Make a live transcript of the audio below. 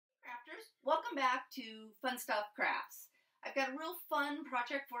Welcome back to Fun Stuff Crafts. I've got a real fun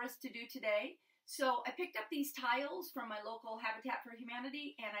project for us to do today. So I picked up these tiles from my local Habitat for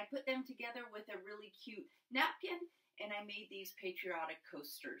Humanity and I put them together with a really cute napkin and I made these patriotic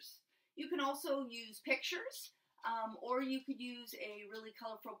coasters. You can also use pictures or you could use a really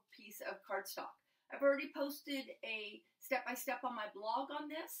colorful piece of cardstock. I've already posted a step-by-step on my blog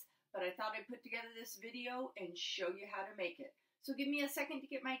on this, but I thought I'd put together this video and show you how to make it. So give me a second to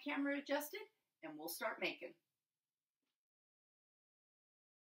get my camera adjusted and we'll start making.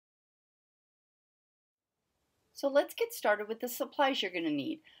 So let's get started with the supplies you're going to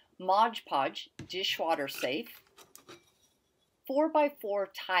need. Mod Podge, dishwater safe, 4x4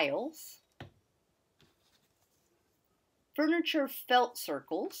 tiles, furniture felt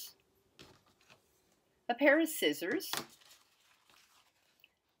circles, a pair of scissors,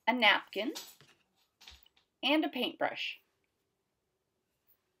 a napkin, and a paintbrush.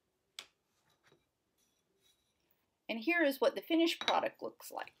 And here is what the finished product looks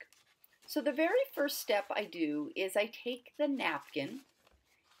like. So the very first step I do is I take the napkin,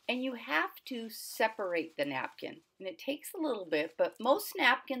 and you have to separate the napkin. And it takes a little bit, but most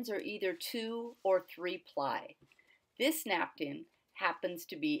napkins are either 2 or 3 ply. This napkin happens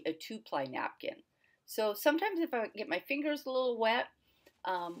to be a 2-ply napkin. So sometimes if I get my fingers a little wet,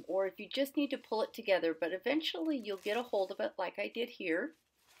 or if you just need to pull it together, but eventually you'll get a hold of it like I did here,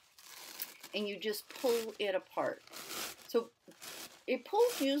 and you just pull it apart. So it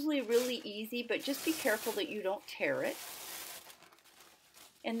pulls usually really easy, but just be careful that you don't tear it.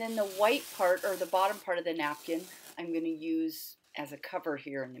 And then the white part, or the bottom part of the napkin, I'm going to use as a cover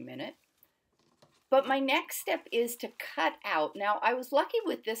here in a minute. But my next step is to cut out. Now, I was lucky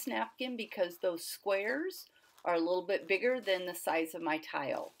with this napkin because those squares are a little bit bigger than the size of my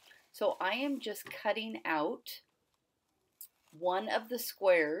tile. So I am just cutting out one of the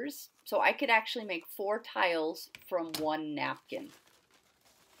squares. So I could actually make 4 tiles from one napkin.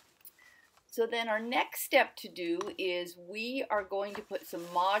 So then our next step to do is we are going to put some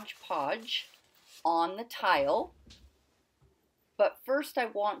Mod Podge on the tile. But first I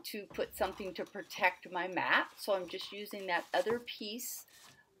want to put something to protect my mat. So I'm just using that other piece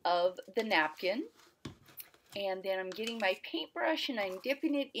of the napkin. And then I'm getting my paintbrush and I'm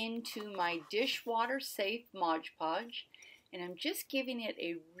dipping it into my dishwater safe Mod Podge. And I'm just giving it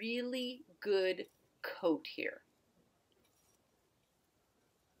a really good coat here.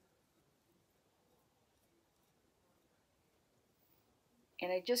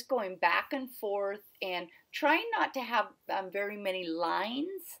 And I'm just going back and forth and trying not to have very many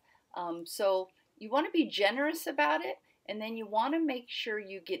lines. So you want to be generous about it, and then you want to make sure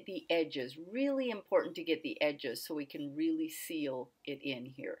you get the edges. Really important to get the edges so we can really seal it in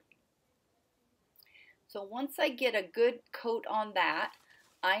here. So once I get a good coat on that,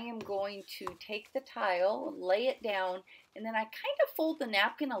 I am going to take the tile, lay it down, and then I kind of fold the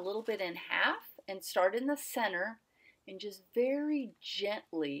napkin a little bit in half and start in the center and just very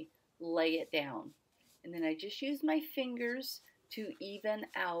gently lay it down. And then I just use my fingers to even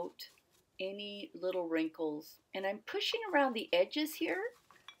out any little wrinkles. And I'm pushing around the edges here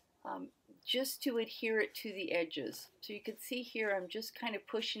just to adhere it to the edges. So you can see here I'm just kind of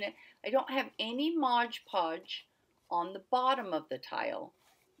pushing it. I don't have any Mod Podge on the bottom of the tile,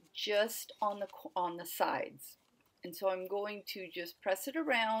 just on the sides. And so I'm going to just press it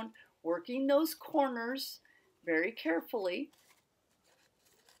around, working those corners very carefully,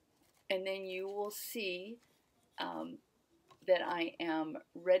 and then you will see that I am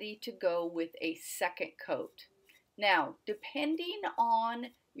ready to go with a second coat. Now, depending on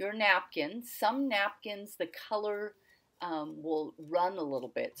your napkin, some napkins the color will run a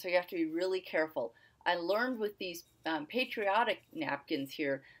little bit, so you have to be really careful. I learned with these patriotic napkins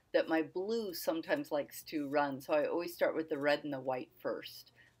here that my blue sometimes likes to run, so I always start with the red and the white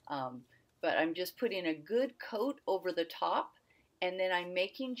first. But I'm just putting a good coat over the top, and then I'm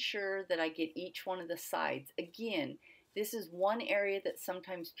making sure that I get each one of the sides. Again, this is one area that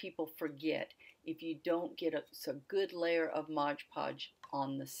sometimes people forget if you don't get a good layer of Mod Podge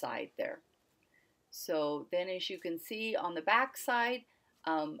on the side there. So then as you can see on the back side,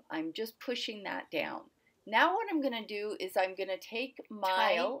 I'm just pushing that down. Now what I'm going to do is I'm going to take my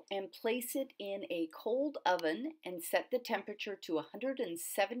tile and place it in a cold oven and set the temperature to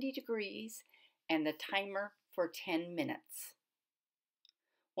 170 degrees and the timer for 10 minutes.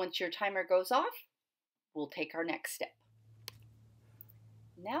 Once your timer goes off, we'll take our next step.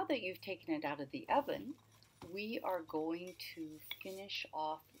 Now that you've taken it out of the oven, we are going to finish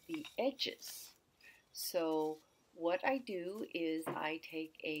off the edges. So what I do is I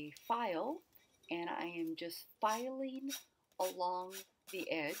take a file and I am just filing along the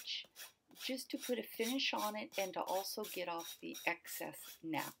edge, just to put a finish on it and to also get off the excess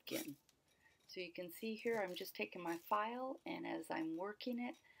napkin. So you can see here I'm just taking my file, and as I'm working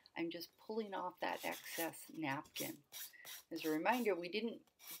it, I'm just pulling off that excess napkin. As a reminder, we didn't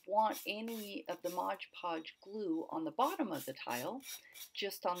want any of the Mod Podge glue on the bottom of the tile,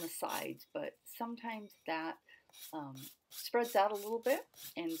 just on the sides, but sometimes that spreads out a little bit,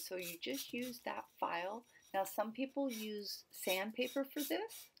 and so you just use that file. Now some people use sandpaper for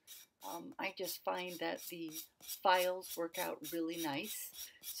this. I just find that the files work out really nice.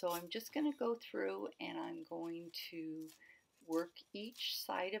 So I'm just going to go through and I'm going to work each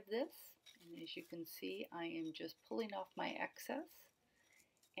side of this. And as you can see, I am just pulling off my excess.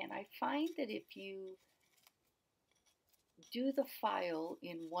 And I find that if you do the file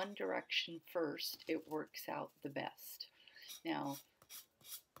in one direction first, it works out the best. Now,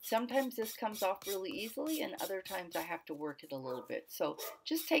 sometimes this comes off really easily, and other times I have to work it a little bit. So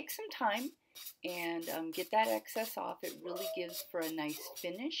just take some time and get that excess off. It really gives for a nice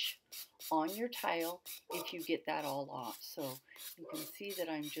finish on your tile if you get that all off. So you can see that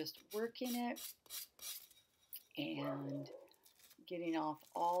I'm just working it and getting off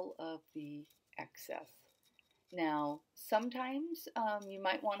all of the excess. Now, sometimes you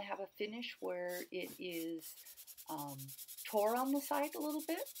might want to have a finish where it is tore on the side a little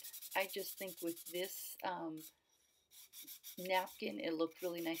bit. I just think with this napkin, it looked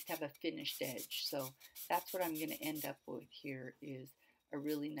really nice to have a finished edge. So that's what I'm going to end up with here, is a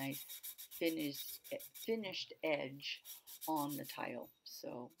really nice finished edge on the tile.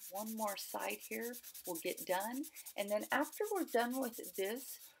 So one more side here will get done. And then after we're done with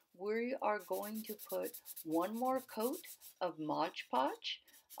this, we are going to put one more coat of Mod Podge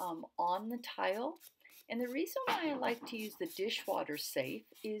on the tile. And the reason why I like to use the dishwater safe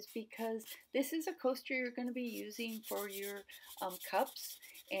is because this is a coaster you're going to be using for your cups.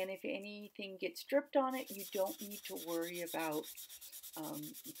 And if anything gets dripped on it, you don't need to worry about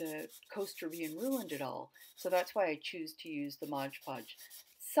the coaster being ruined at all. So that's why I choose to use the Mod Podge.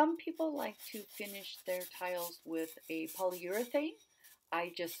 Some people like to finish their tiles with a polyurethane.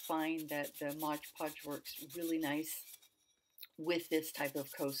 I just find that the Mod Podge works really nice with this type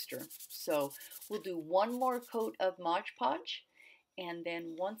of coaster. So we'll do one more coat of Mod Podge, and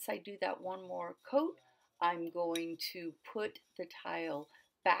then once I do that one more coat, I'm going to put the tile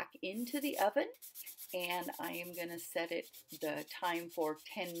back into the oven, and I am going to set it the time for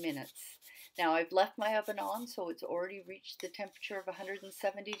 10 minutes. Now I've left my oven on, so it's already reached the temperature of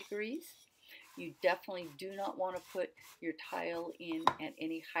 170 degrees. You definitely do not want to put your tile in at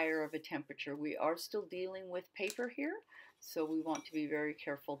any higher of a temperature. We are still dealing with paper here, so we want to be very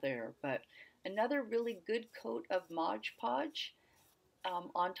careful there. But another really good coat of Mod Podge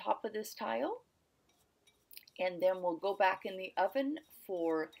on top of this tile, and then we'll go back in the oven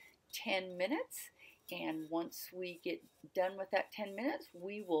for 10 minutes. And once we get done with that 10 minutes,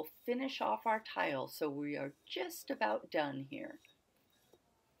 we will finish off our tile. So we are just about done here.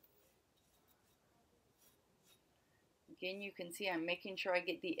 Again, you can see I'm making sure I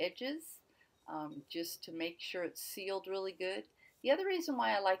get the edges just to make sure it's sealed really good. The other reason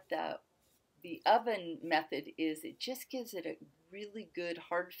why I like the oven method is it just gives it a really good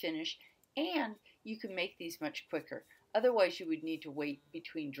hard finish, and you can make these much quicker. Otherwise, you would need to wait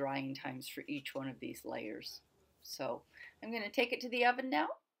between drying times for each one of these layers. So I'm going to take it to the oven now.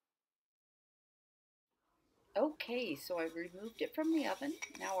 Okay, so I've removed it from the oven.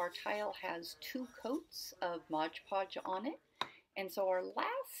 Now our tile has 2 coats of Mod Podge on it. And so our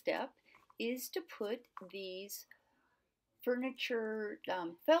last step is to put these furniture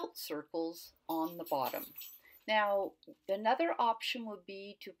felt circles on the bottom. Now, another option would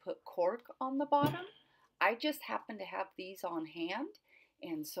be to put cork on the bottom. I just happen to have these on hand,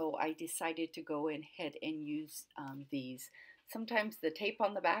 and so I decided to go ahead and use these. Sometimes the tape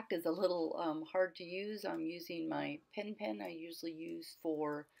on the back is a little hard to use. I'm using my pen I usually use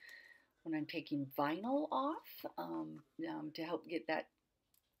for when I'm taking vinyl off to help get that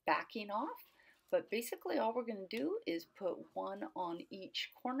backing off. But basically all we're going to do is put one on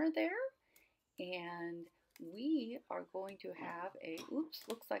each corner there, and we are going to have a, oops,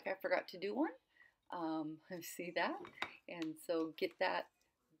 looks like I forgot to do one. See that? And so get that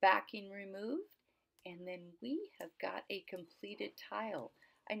backing removed, and then we have got a completed tile.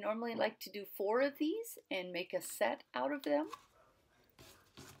 I normally like to do 4 of these and make a set out of them,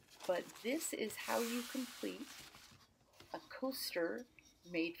 but this is how you complete a coaster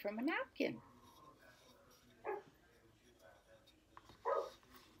made from a napkin.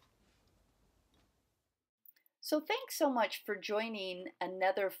 So thanks so much for joining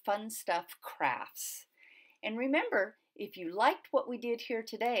another Fun Stuff Crafts. And remember, If you liked what we did here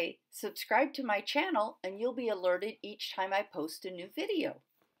today, subscribe to my channel and you'll be alerted each time I post a new video.